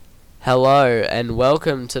Hello and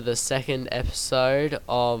welcome to the second episode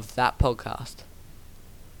of that podcast.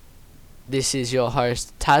 This is your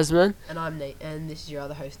host Tasman. And I'm Nate, and this is your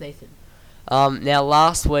other host Nathan. Now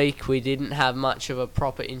last week we didn't have much of a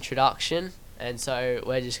proper introduction, and so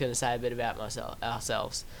we're just going to say a bit about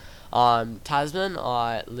ourselves. I'm Tasman.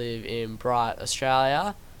 I live in Bright,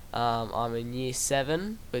 Australia. I'm in year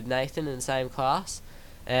 7 with Nathan in the same class,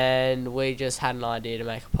 and we just had an idea to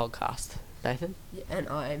make a podcast. Nathan? Yeah, and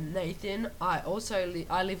I'm Nathan. I also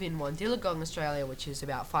I live in Wandillagong, Australia, which is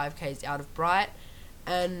about 5 k's out of Bright.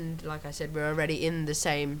 And like I said, we're already in the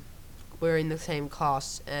same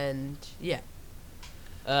class, and yeah.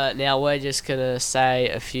 Now we're just gonna say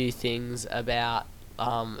a few things about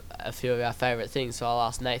a few of our favourite things. So I'll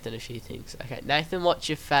ask Nathan a few things. Okay, Nathan, what's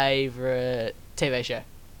your favourite TV show?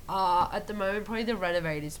 At the moment, probably The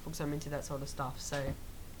Renovators, because I'm into that sort of stuff. So.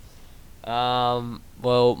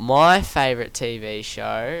 Well, my favourite TV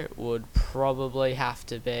show would probably have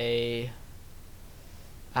to be,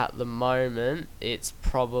 at the moment, it's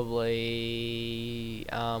probably,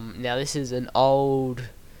 now this is an old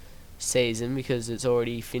season because it's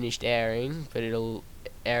already finished airing, but it'll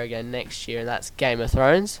air again next year, and that's Game of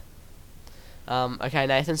Thrones. Okay,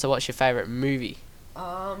 Nathan, so what's your favourite movie?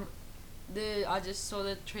 I just saw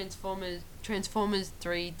the Transformers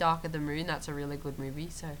 3 Dark of the Moon. That's a really good movie,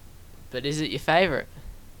 so. But is it your favourite?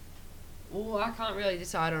 Well, I can't really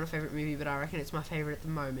decide on a favourite movie, but I reckon it's my favourite at the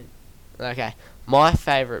moment. Okay, my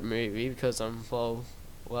favourite movie, because I'm, well,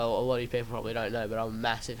 a lot of you people probably don't know, but I'm a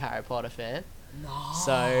massive Harry Potter fan.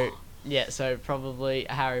 No. So probably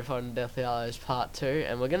Harry Potter and Deathly Hallows Part 2,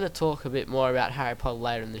 and we're going to talk a bit more about Harry Potter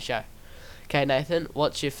later in the show. Okay, Nathan,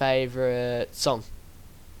 what's your favourite song?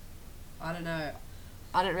 I don't know.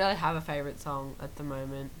 I don't really have a favourite song at the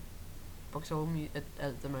moment. Because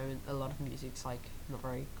at the moment, a lot of music's like not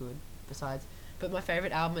very good. Besides, but my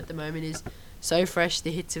favourite album at the moment is So Fresh: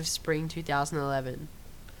 The Hits of Spring 2011.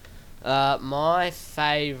 My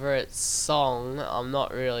favourite song, I'm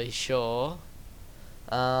not really sure.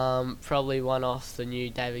 Probably one off the new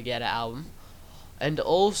David Guetta album. And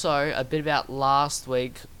also a bit about last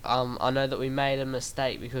week. I know that we made a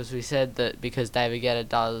mistake because we said that because David Guetta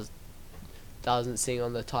doesn't sing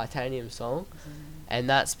on the Titanium song. And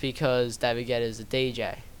that's because David Guetta is a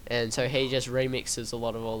DJ, and so he just remixes a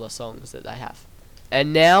lot of all the songs that they have.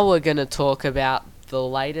 And now we're going to talk about the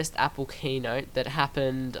latest Apple keynote that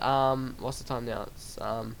happened, what's the time now?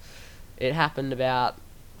 It happened about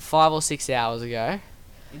 5 or 6 hours ago.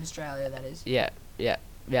 In Australia, that is. Yeah.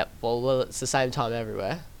 Well, it's the same time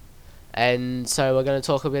everywhere. And so we're going to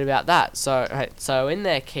talk a bit about that. So in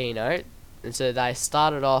their keynote, and so they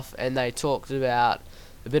started off and they talked about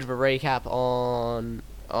a bit of a recap on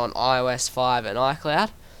iOS 5 and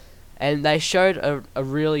iCloud, and they showed a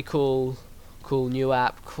really cool new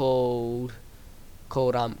app called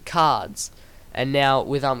Cards. And now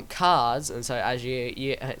with Cards, and so as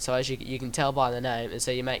you can tell by the name, and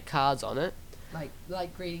so you make cards on it,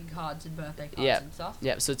 like greeting cards and birthday cards and stuff.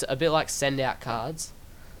 Yeah, so it's a bit like send out cards.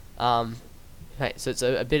 So it's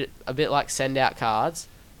a bit like send out cards,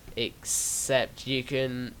 except you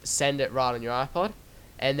can send it right on your iPod.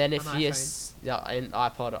 And then if you an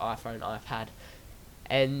iPod, iPhone, iPad,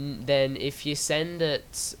 and then if you send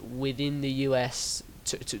it within the US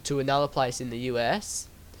to another place in the US,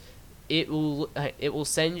 it will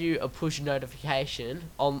send you a push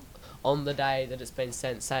notification on the day that it's been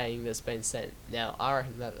sent, saying that it's been sent. Now I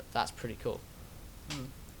reckon that's pretty cool.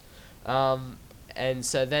 And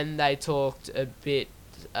so then they talked a bit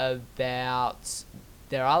about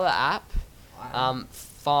their other app,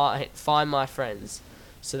 Find My Friends.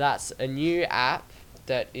 So that's a new app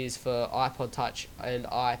that is for iPod Touch and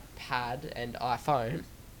iPad and iPhone,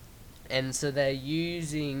 and so they're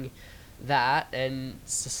using that, and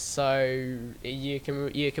so you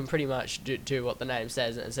can pretty much do what the name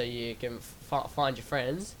says, and so you can find your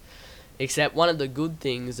friends. Except one of the good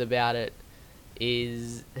things about it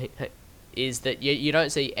is that you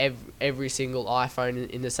don't see every single iPhone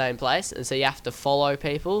in the same place, and so you have to follow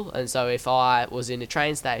people. And so if I was in a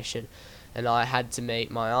train station and I had to meet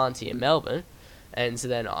my auntie in Melbourne, and so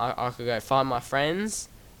then I could go find my friends,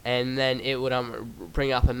 and then it would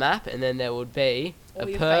bring up a map, and then there would be all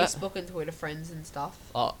your Facebook and Twitter friends and stuff.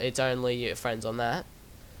 Oh, it's only your friends on that.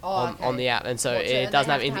 Okay. On the app, and so it doesn't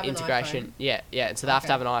have integration. Yeah, so they have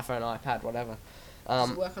to have an iPhone, iPad, whatever.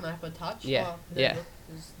 Does it work on iPod Touch? Yeah,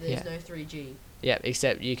 There's no 3G. Yeah,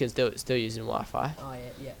 except you can still using Wi-Fi. Oh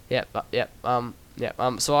yeah.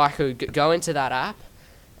 So I could go into that app,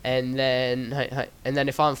 and then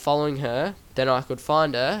if I'm following her, then I could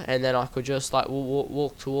find her, and then I could just like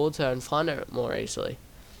walk towards her and find her more easily.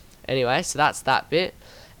 Anyway, so that's that bit.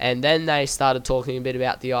 And then they started talking a bit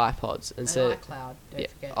about the iPods, and And so iCloud, don't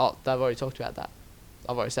forget. oh, they've already talked about that.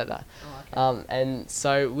 I've already said that. Oh, okay. And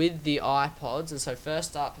so with the iPods, and so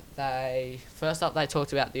first up they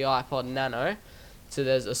talked about the iPod Nano. So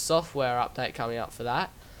there's a software update coming up for that.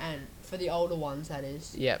 And for the older ones, that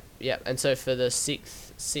is. Yep. And so for the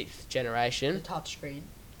sixth The generation. touchscreen.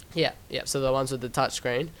 Yep. So the ones with the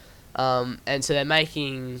touchscreen. And so they're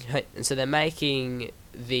making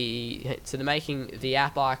the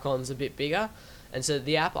app icons a bit bigger. And so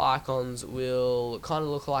the app icons will kind of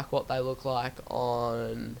look like what they look like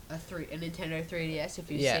on A Nintendo 3DS,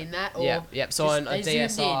 if you've Yeah, seen that. Or Yep. So just- on a they zoomed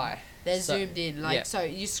DSi. They're So- zoomed in, yeah. so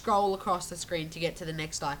you scroll across the screen to get to the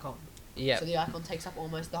next icon. Yep. So the icon takes up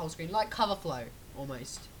almost the whole screen, like CoverFlow,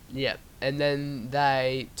 almost. Yep. And then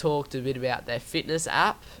they talked a bit about their fitness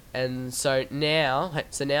app, and so now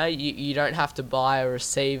you don't have to buy a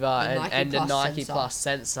receiver Nike and a Plus Nike sensor. Plus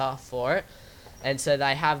sensor for it, and so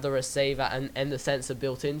they have the receiver and the sensor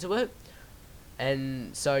built into it,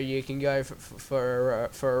 and so you can go for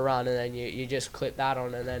a run, and then you just clip that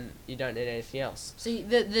on, and then you don't need anything else. See,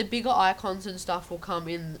 the bigger icons and stuff will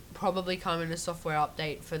probably come in a software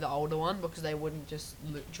update for the older one, because they wouldn't just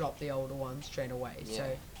drop the older one straight away. Yeah.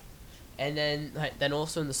 So And then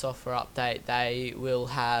also in the software update, they will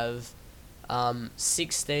have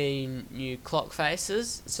 16 new clock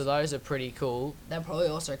faces. So those are pretty cool. they'll probably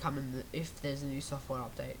also come in if there's a new software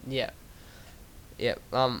update. Yeah.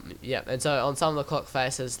 And so on some of the clock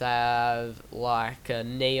faces, they have like a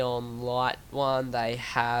neon light one. They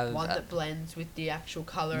have One that blends with the actual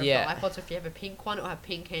colour of Yeah. the iPod. So if you have a pink one, it'll have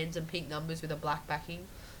pink hands and pink numbers with a black backing.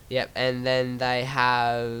 and then they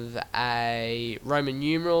have a Roman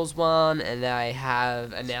numerals one, and they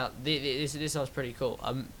have this one's pretty cool.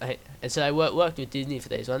 And so they worked with Disney for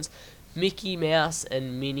these ones, Mickey Mouse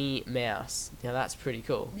and Minnie Mouse. Now that's pretty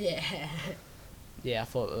cool. Yeah. Yeah, I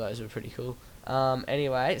thought those were pretty cool.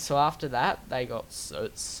 Anyway, so after that, they got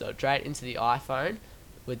straight into the iPhone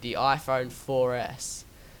with the iPhone 4S,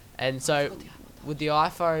 and so with the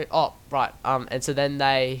iPhone, and so then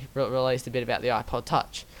they released a bit about the iPod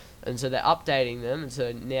Touch, and so they're updating them, and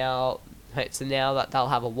so now that they'll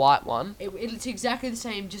have a white one. It's exactly the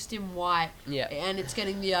same, just in white. Yeah. And it's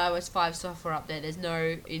getting the iOS 5 software update. There's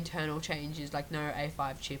no internal changes, like no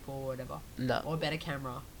A5 chip or whatever. No. Or better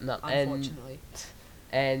camera, No. unfortunately.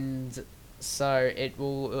 And so it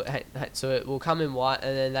will come in white,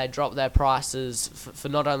 and then they drop their prices for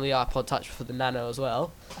not only iPod Touch but for the Nano as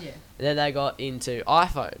well. Yeah. And then they got into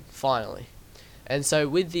iPhone finally, and so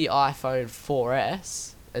with the iPhone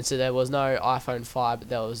 4S, and so there was no iPhone 5, but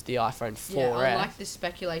there was the iphone 4S. Yeah, unlike the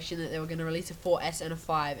speculation that they were going to release a 4S and a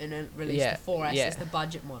 5 and then release the 4S as the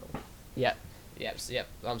budget model. Yep. So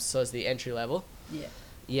it's the entry level. Yeah.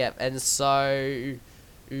 Yep. And so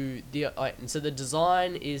the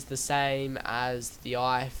design is the same as the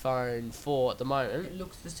iPhone 4 at the moment. It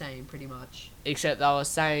looks the same, pretty much. Except they were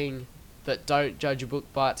saying, but don't judge a book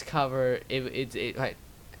by its cover.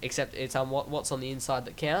 Except it's what's on the inside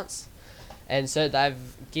that counts, and so they've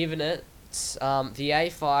given it the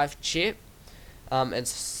A5 chip, and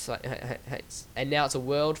now it's a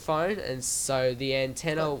world phone, and so the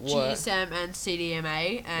antenna works. GSM and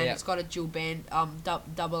CDMA, and Yep. it's got a dual band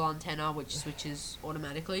double antenna which switches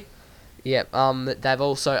automatically. Yep. They've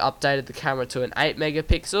also updated the camera to an 8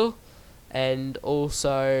 megapixel, and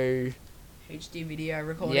also. HD video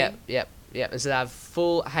recording. Yep. And so they have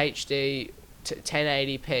full HD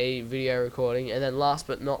 1080p video recording, and then last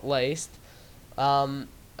but not least, about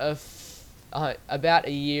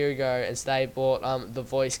a year ago, and so they bought the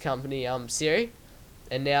voice company Siri,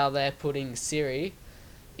 and now they're putting Siri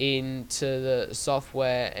into the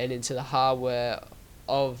software and into the hardware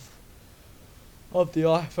of the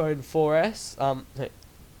iPhone 4S.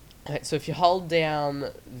 So if you hold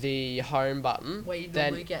down the home button, Where you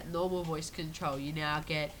then normally get normal voice control, you now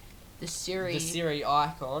get the Siri. the Siri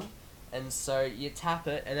icon, and so you tap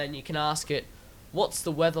it, and then you can ask it, "What's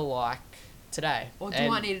the weather like today?" Or do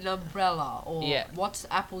And- I need an umbrella? Or Yeah. what's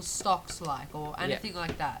Apple's stocks like? Or anything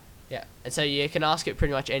like that. Yeah, and so you can ask it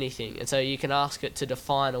pretty much anything, and so you can ask it to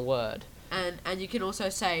define a word, And you can also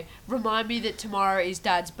say, remind me that tomorrow is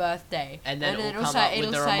Dad's birthday. and then it'll it'll come up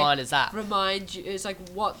with the reminders app. Remind you, it's like,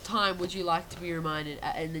 what time would you like to be reminded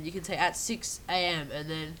at? And then you can say at 6 a.m. and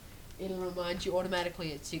then it'll remind you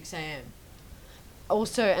automatically at 6 a.m.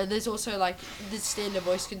 Also, and there's also like the standard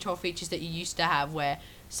voice control features that you used to have where,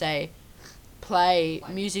 say, play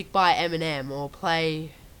music by Eminem or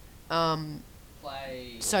play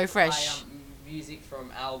Play So Fresh. music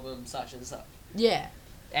from album such and such. yeah.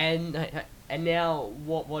 And now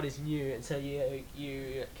what is new? And so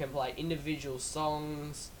you can play individual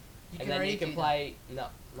songs, and then you can play. No,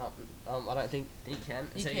 I don't think you can.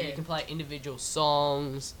 You you can play individual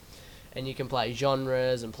songs, and you can play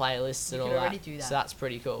genres and playlists and all that. Do that. So that's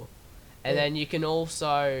pretty cool. And then you can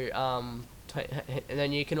also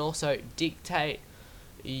dictate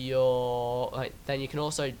your. Then you can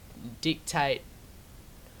also dictate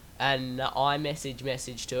an iMessage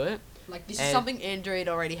message to it. Like, this is something Android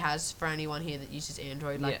already has for anyone here that uses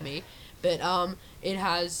Android like me. But it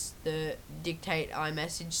has the dictate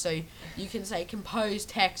iMessage, so you can say compose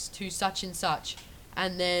text to such and such,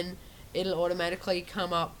 and then it'll automatically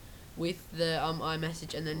come up with the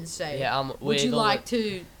iMessage and then say, would you like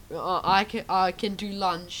to? I can do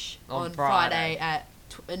lunch on Friday at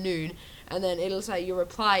noon, and then it'll say your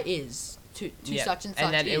reply is to such and such.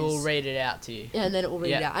 And then it will read it out to you. Yeah, and then it will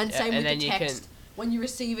read it out. And same with the text. When you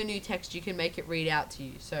receive a new text, you can make it read out to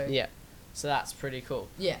you. So so that's pretty cool.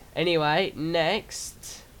 Yeah. Anyway,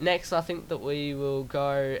 next I think that we will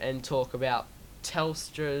go and talk about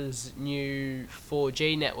Telstra's new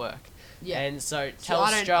 4G network. Yeah. And so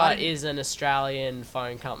Telstra is an Australian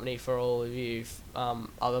phone company for all of you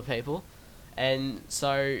other people. And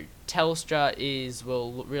so Telstra is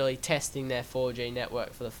really testing their 4G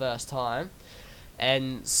network for the first time.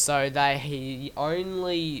 And so they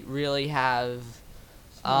only really have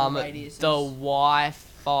the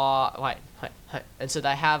Wi-Fi. Wait. And so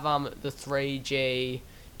they have the 3G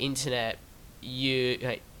internet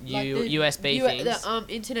USB things. The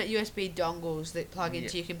internet USB dongles that plug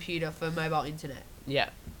into your computer for mobile internet. Yeah.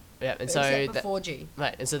 Yeah, and except for 4G.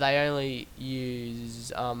 Right, and so they only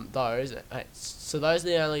use those. Right, so those are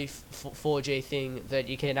the only 4G thing that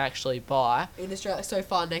you can actually buy. In Australia, so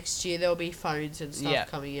far next year there'll be phones and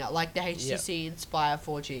stuff coming out, like the HTC Inspire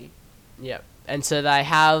 4G. Yeah, and so they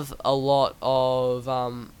have a lot of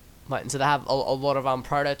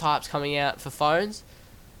prototypes coming out for phones,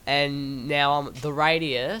 and now the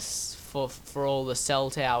radius for all the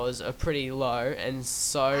cell towers are pretty low, and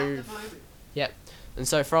so at the moment. Yep. And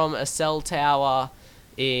so from a cell tower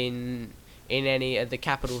in any of the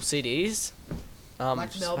capital cities,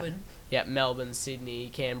 like Melbourne. Yeah, Melbourne, Sydney,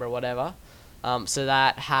 Canberra, whatever. So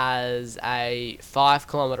that has a 5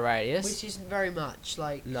 kilometre radius. Which isn't very much.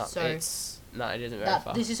 Like it isn't very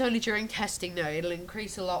far. This is only during testing though. It'll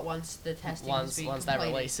increase a lot once the testing once they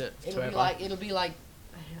release it. It'll be like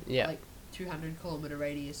 200 kilometre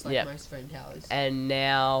radius like most phone towers. And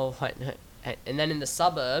now. And then in the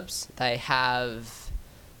suburbs, they have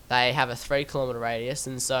a 3 kilometre radius,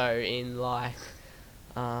 and so in like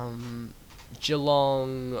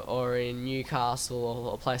Geelong or in Newcastle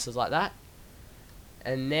or places like that.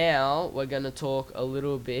 And now we're going to talk a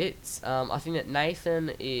little bit. I think that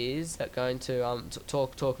Nathan is going to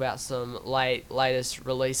talk about some latest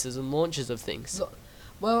releases and launches of things.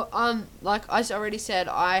 Well, like I already said,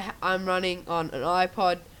 I'm running on an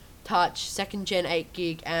iPod Touch 2nd Gen 8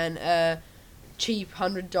 gig and a cheap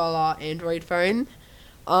 $100 Android phone.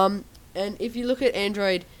 And if you look at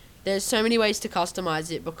Android, there's so many ways to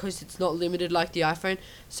customize it because it's not limited like the iPhone.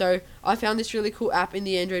 So I found this really cool app in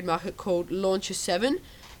the Android market called Launcher 7.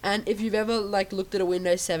 And if you've ever looked at a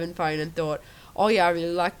Windows 7 phone and thought, oh yeah, I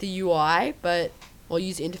really like the UI or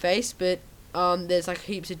user interface, but there's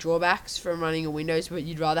heaps of drawbacks from running a Windows, but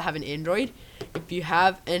you'd rather have an Android. If you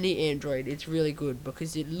have any Android, it's really good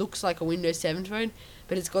because it looks like a Windows 7 phone,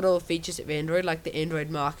 but it's got all the features of Android, like the Android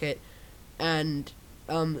market and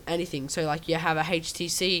anything. So you have a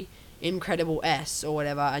HTC Incredible S or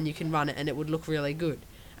whatever, and you can run it and it would look really good.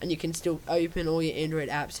 And you can still open all your Android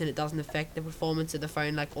apps and it doesn't affect the performance of the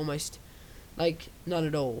phone almost not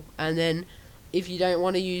at all. And then if you don't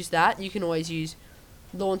want to use that, you can always use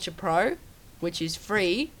Launcher Pro, which is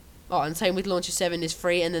free. Oh, and same with Launcher 7 is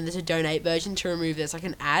free, and then there's a donate version to remove. There's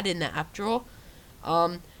an ad in the app drawer.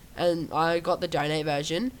 And I got the donate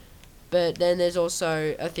version. But then there's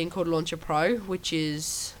also a thing called Launcher Pro, which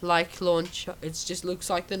is Launcher. It just looks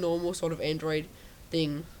like the normal sort of Android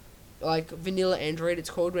thing. Like vanilla Android, it's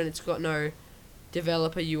called, when it's got no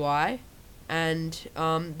developer UI. And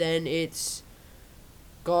then it's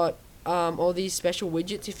got all these special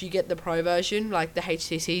widgets if you get the Pro version, like the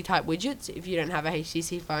HTC type widgets, if you don't have a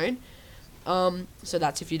HTC phone. So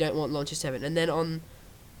that's if you don't want Launcher 7. And then on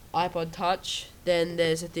iPod Touch, then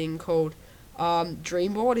there's a thing called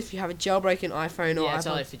Dreamboard if you have a jailbroken iPhone or iPod. Yeah, it's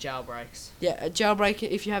only for jailbreaks. Yeah,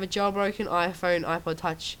 if you have a jailbroken iPhone, iPod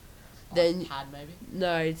Touch, then... iPad, maybe?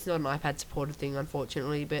 No, it's not an iPad supported thing,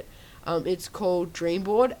 unfortunately, but it's called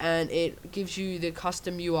Dreamboard, and it gives you the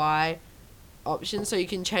custom UI option, so you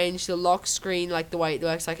can change the lock screen the way it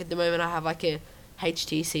works. At the moment I have a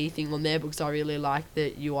HTC thing on there because I really like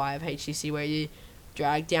the UI of HTC, where you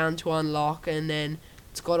drag down to unlock and then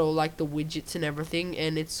It's got all like the widgets and everything,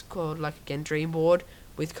 and it's called like again Dreamboard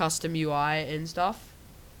with custom UI and stuff.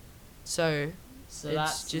 So So it's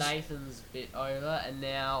that's just Nathan's bit over, and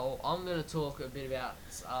now I'm gonna talk a bit about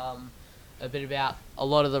a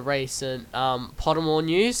lot of the recent Pottermore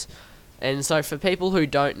news. And so for people who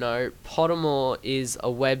don't know, Pottermore is a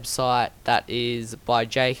website that is by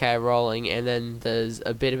J.K. Rowling, and then there's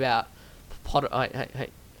a bit about Potter.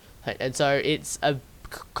 And so it's a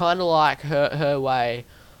kind of like her way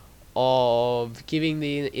of giving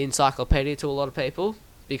the encyclopedia to a lot of people,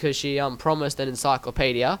 because she promised an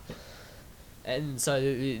encyclopedia, and so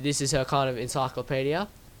this is her kind of encyclopedia.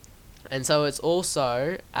 And so it's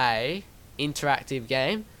also a interactive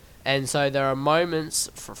game, and so there are moments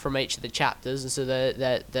from each of the chapters, and so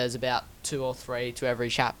there's about 2 or 3 to every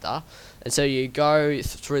chapter, and so you go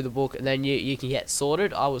through the book, and then you can get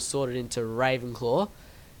sorted. I was sorted into Ravenclaw,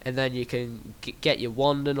 and then you can get your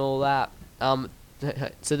wand and all that.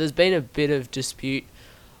 So there's been a bit of dispute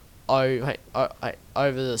over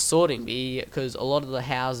the sorting, because a lot of the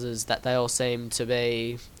houses that they all seem to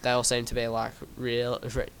be like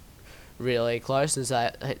really close, and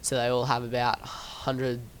so they all have about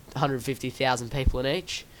 150,000 people in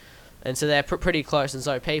each, and so they're pretty close, and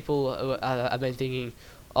so people have been thinking,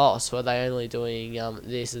 oh, so are they only doing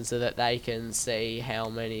this, and so that they can see how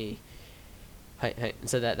many,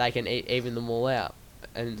 so that they can even them all out,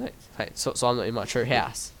 and so I'm not in my true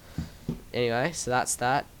house. Anyway, so that's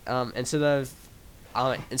that. And so they've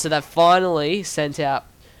finally sent out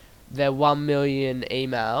their 1 million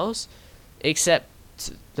emails, except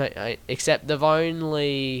they've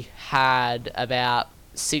only had about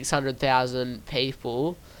 600,000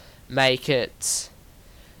 people make it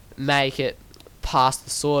past the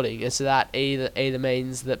sorting, and so that either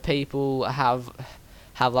means that people have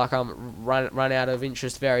like run out of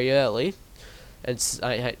interest very early, and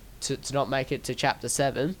to not make it to chapter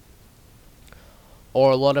 7,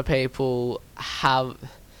 or a lot of people have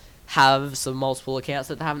some multiple accounts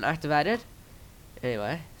that they haven't activated.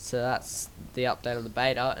 Anyway, so that's the update on the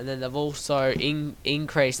beta, and then they've also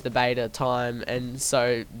increased the beta time, and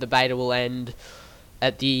so the beta will end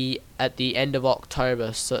at the end of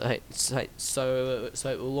October. So it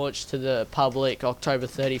will launch to the public October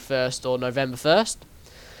 31st or November 1st.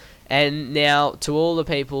 And now to all the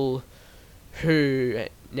people who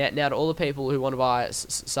want to buy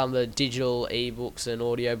some of the digital ebooks and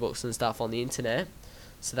audiobooks and stuff on the internet,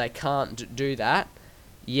 so they can't do that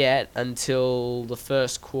yet until the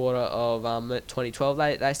first quarter of 2012.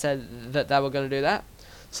 They said that they were going to do that,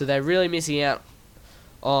 so they're really missing out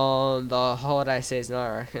on the holiday season,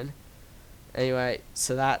 I reckon. Anyway,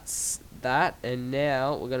 so that's that, and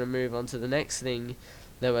now we're going to move on to the next thing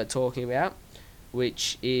that we're talking about,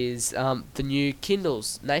 which is the new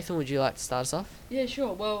Kindles. Nathan, would you like to start us off? Yeah,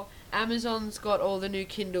 sure. Well, Amazon's got all the new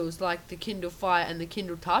Kindles, like the Kindle Fire and the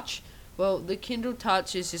Kindle Touch. Well, the Kindle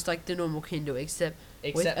Touch is just like the normal Kindle, except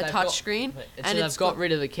with a touch screen. And they've got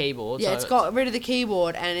rid of the keyboard. Yeah, so it's got rid of the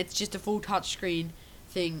keyboard, and it's just a full touch screen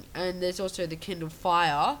thing. And there's also the Kindle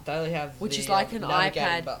Fire. They only have which is like an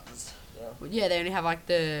iPad buttons. Yeah, they only have like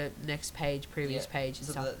the next page, previous page, and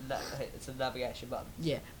stuff. It's a navigation button.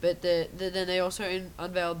 Yeah, but then they also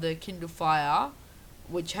unveiled the Kindle Fire,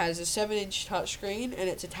 which has a 7-inch touchscreen, and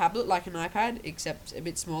it's a tablet like an iPad, except a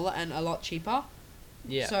bit smaller and a lot cheaper.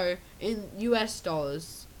 Yeah. So in US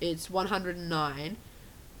dollars, it's $109.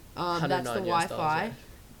 That's the Wi-Fi. Yeah.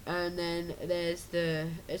 And then there's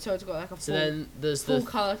it's got like a full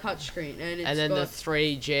color touchscreen, and the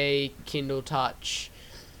 3G Kindle Touch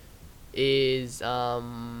is do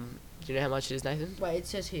you know how much it is, Nathan? Wait, it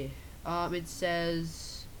says here. It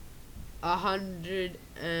says 100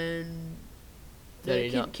 and.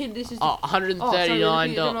 This is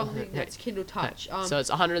 $139. That's Kindle Touch. So it's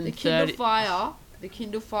 130. The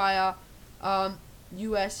Kindle Fire,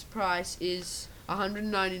 US price is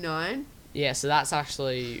 $199. Yeah, so that's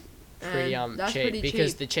actually pretty that's cheap, pretty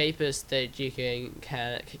because cheap. the cheapest that you can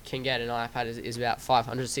get an iPad is about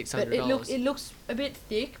 $500-$600. But it looks a bit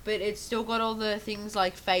thick, but it's still got all the things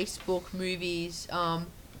like Facebook, movies,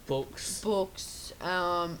 books,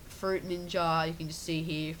 Fruit Ninja. You can just see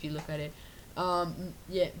here if you look at it.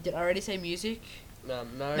 Yeah, did I already say music? No.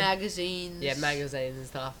 Magazines. Yeah, magazines and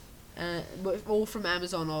stuff. All from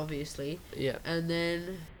Amazon, obviously. Yeah. And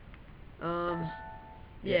then,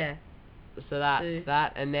 yeah. So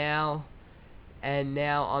that, and now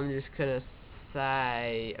I'm just gonna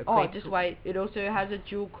say. Just wait. It also has a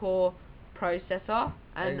dual core processor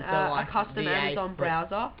and a custom Amazon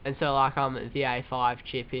browser. And so like the A5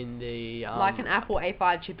 chip in the like an Apple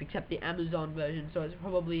A5 chip, except the Amazon version. So it's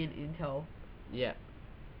probably an Intel. Yeah.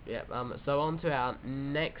 Yep. So on to our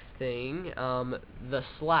next thing, The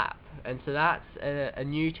Slap, and so that's a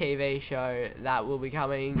new TV show that will be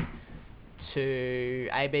coming to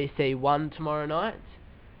ABC One tomorrow night,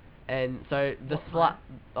 and so The What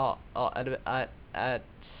Slap. At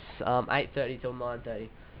 8:30 till 9:30.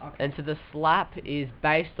 Okay. And so The Slap is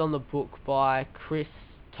based on the book by Chris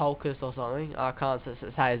Tolkis or something. I can't say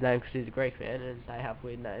his name because he's a Greek man and they have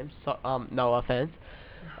weird names. So, no offense.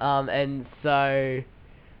 And so,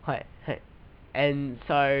 and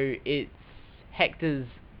so it's Hector's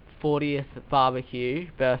 40th barbecue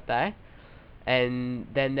birthday, and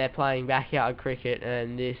then they're playing backyard cricket,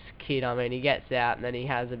 and this kid, I mean, he gets out and then he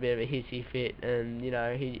has a bit of a hissy fit, and you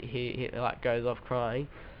know he like goes off crying,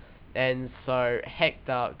 and so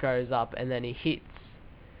Hector goes up and then he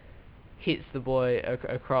hits the boy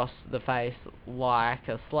across the face like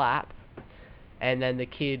a slap, and then the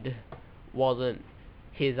kid wasn't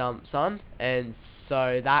his son, and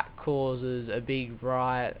so that causes a big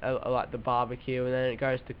riot like the barbecue, and then it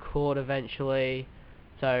goes to court eventually.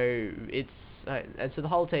 So it's and so the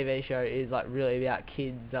whole TV show is like really about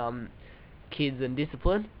kids and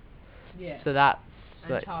discipline. Yeah. So that's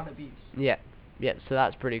And child abuse. yeah, so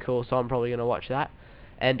that's pretty cool, so I'm probably going to watch that.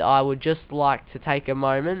 And I would just like to take a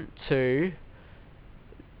moment to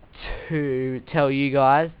tell you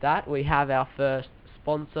guys that we have our first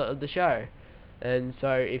sponsor of the show. And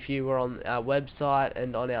so if you were on our website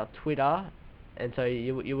and on our Twitter, and so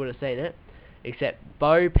you would have seen it, except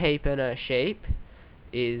Bo Peep and Her Sheep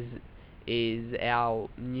is our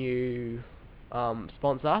new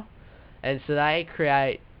sponsor, and so they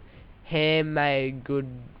create handmade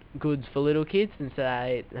goods for little kids, and so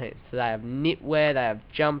they have knitwear, they have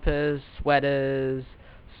jumpers, sweaters,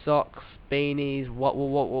 socks, beanies,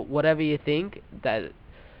 whatever you think, that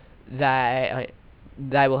they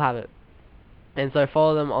will have it. And so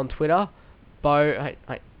follow them on Twitter,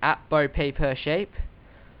 at Bo Peep Her Sheep,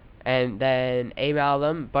 and then email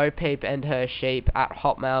them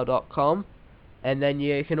bopeepandhersheep@hotmail.com, and then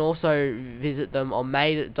you can also visit them on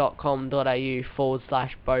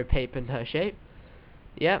madeit.com.au/Bo Peep and Her Sheep.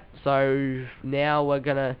 Yep, so now we're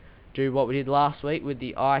gonna do what we did last week with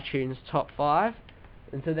the iTunes top 5,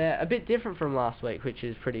 and so they're a bit different from last week, which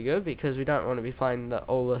is pretty good because we don't want to be playing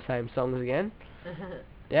all the same songs again.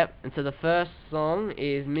 Yep, and so the first song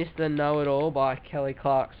is Mr. Know-It-All by Kelly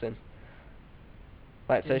Clarkson.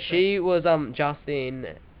 Right, so she was just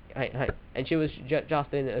in, and she was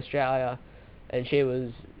just in Australia, and she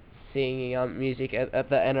was singing music at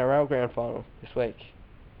the NRL Grand Final this week.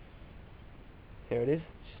 Here it is,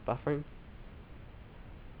 she's buffering.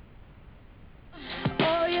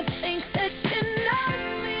 Oh, you think that you know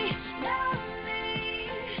me,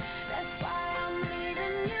 that's why I'm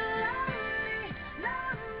leaving you lonely,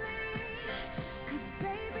 'cause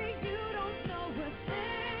baby you don't know a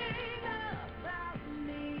thing about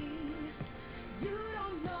me, you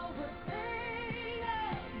don't know a thing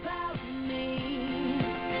about me,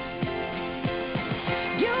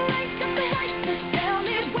 you ain't got the right to tell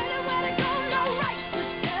me where to go, no right to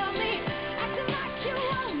tell me, acting like you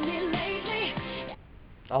own me lately.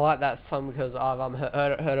 I like that song because I've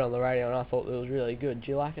heard it on the radio and I thought it was really good.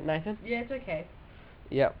 Do you like it, Nathan? Yeah, it's okay.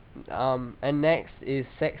 Yep. And next is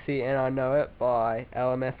Sexy and I Know It by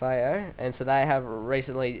LMFAO, and so they have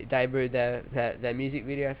recently debuted their music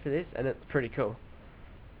video for this, and it's pretty cool.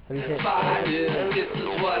 Have you seen it? This is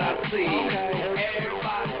what I see.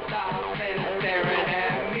 Everybody stops and staring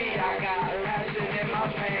at me. I got passion in my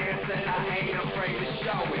pants and I ain't afraid to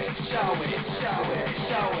show it, show it, show it,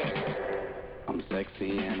 show it. I'm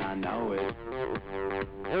sexy and I know it.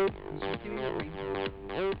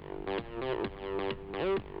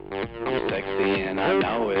 I'm sexy and I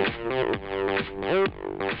know it.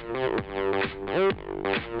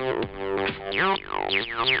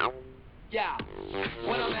 Yeah,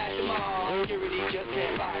 when I'm at the mall, security just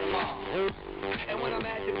can't buy them all. And when I'm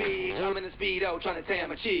at the beach, I'm in a Speedo trying to tan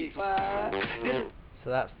my cheeks. So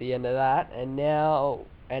that's the end of that, and now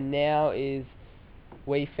is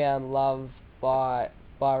We Found Love by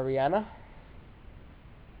Rihanna.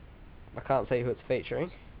 I can't see who it's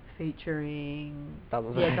featuring. Featuring.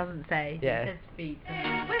 Doesn't Yeah, say. it doesn't say. Yeah. It says feet.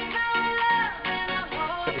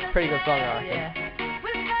 It's a pretty good song, I reckon. Yeah.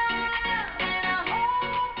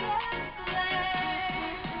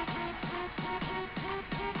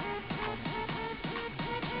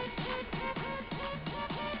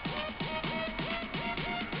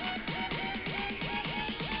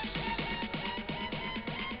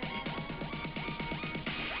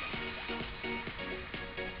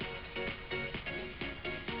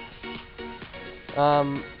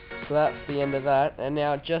 So that's the end of that. And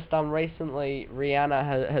now, just recently,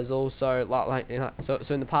 Rihanna has also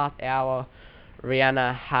so in the past hour,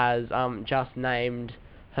 Rihanna has just named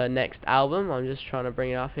her next album. I'm just trying to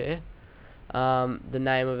bring it up here. The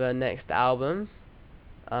name of her next album.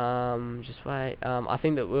 Just wait. I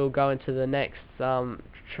think that we'll go into the next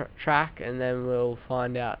track, and then we'll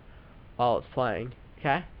find out while it's playing.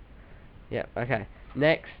 Okay? Yep. Okay.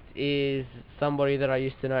 Next is Somebody That I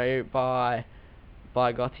Used to Know by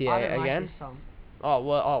Gautier I don't again. like this song. Oh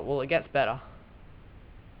well, it gets better.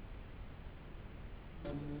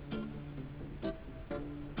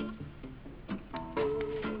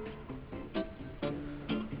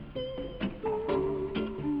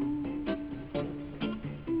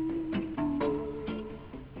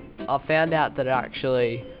 I found out that it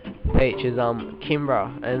actually features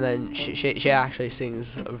Kimbra, and then she actually sings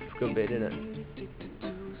a good bit in it.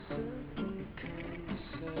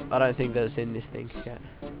 I don't think that it's in this thing yet.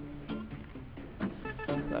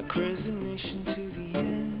 Like resignation to the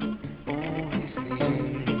end, always the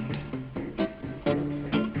end.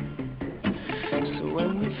 So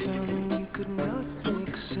when we found that we could not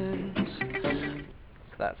make sense.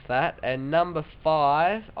 So that's that. And number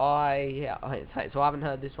 5, so I haven't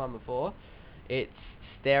heard this one before. It's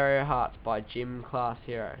Stereo Hearts by Gym Class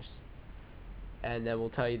Heroes. And then we'll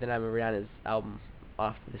tell you the name of Rihanna's album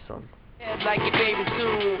after this song. Like your baby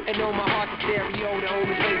soon, and know my heart's a stereo, the only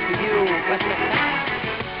place for you.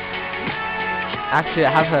 Actually,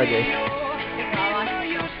 I have heard this. I like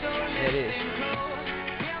it. It is.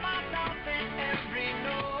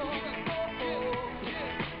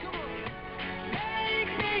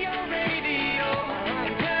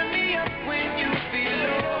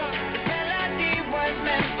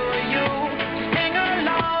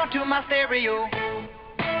 My stereo.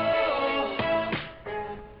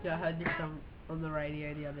 Yeah, I heard this song on the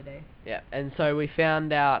radio the other day. Yeah, and so we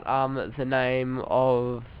found out the name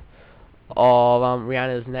of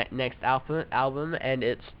Rihanna's next album, and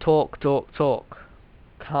it's Talk Talk Talk.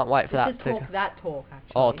 Can't wait for that. It's Talk That Talk,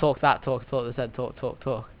 actually. Oh, Talk That Talk. I thought they said Talk Talk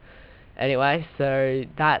Talk. Anyway, so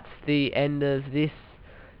that's the end of this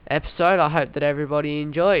episode. I hope that everybody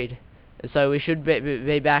enjoyed. So we should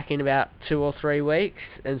be back in about 2 or 3 weeks,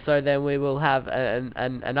 and so then we will have an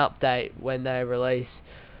update when they release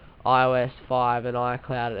iOS 5 and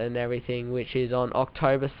iCloud and everything, which is on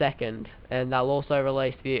October 2nd, and they'll also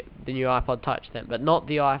release the new iPod Touch then, but not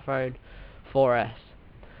the iPhone 4S.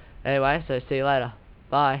 Anyway, so see you later.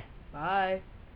 Bye. Bye.